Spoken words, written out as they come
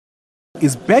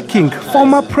is backing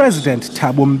former President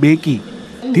Thabo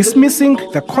Mbeki, dismissing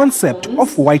the concept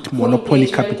of white monopoly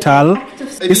capital.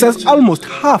 He says almost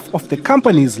half of the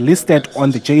companies listed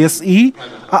on the JSE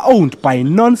are owned by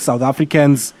non-South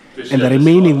Africans, and the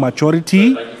remaining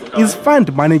majority is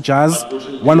fund managers,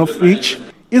 one of which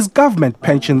is government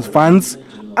pensions funds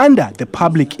under the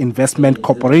Public Investment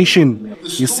Corporation.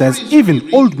 He says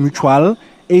even Old Mutual,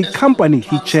 a company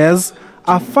he chairs,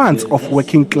 are funds of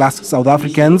working-class South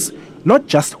Africans, not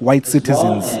just white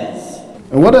citizens.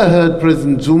 And what I heard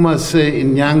President Zuma say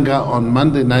in Nyanga on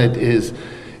Monday night is,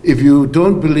 if you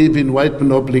don't believe in white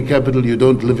monopoly capital, you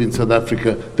don't live in South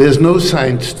Africa. There's no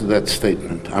science to that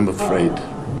statement, I'm afraid.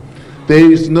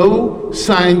 There is no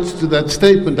science to that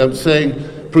statement. I'm saying,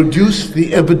 produce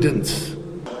the evidence.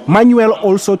 Manuel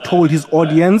also told his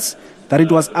audience that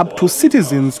it was up to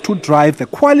citizens to drive the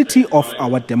quality of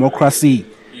our democracy,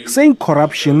 saying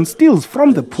corruption steals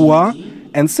from the poor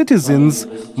and citizens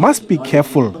must be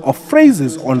careful of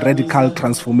phrases on radical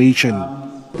transformation.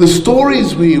 The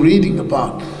stories we're reading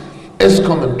about,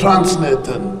 Eskom and Transnet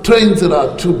and trains that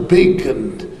are too big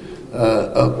and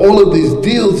all of these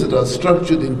deals that are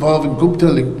structured involving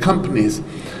Gupta-linked companies,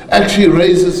 actually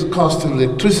raises the cost of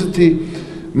electricity,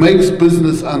 makes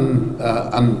business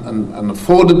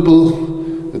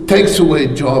unaffordable, it takes away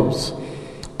jobs,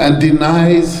 and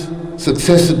denies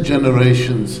successive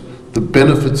generations the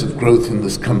benefits of growth in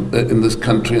this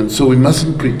country. And so we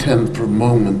mustn't pretend for a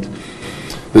moment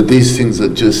that these things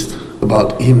are just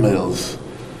about emails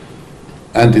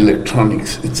and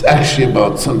electronics. It's actually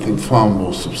about something far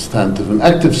more substantive, and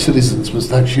active citizens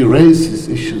must actually raise these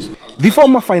issues. The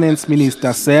former finance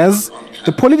minister says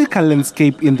the political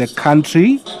landscape in the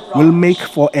country will make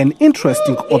for an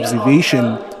interesting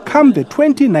observation come the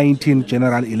 2019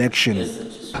 general election.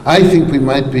 I think we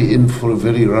might be in for a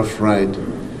very rough ride.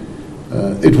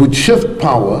 It would shift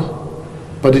power,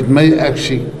 but it may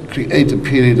actually create a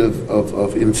period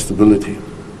of instability.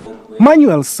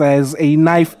 Manuel says a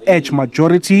knife-edge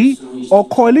majority or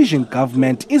coalition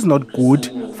government is not good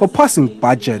for passing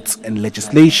budgets and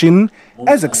legislation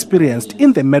as experienced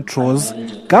in the metros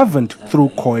governed through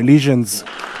coalitions.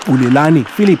 Ulilani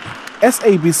Philip,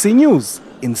 SABC News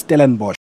in Stellenbosch.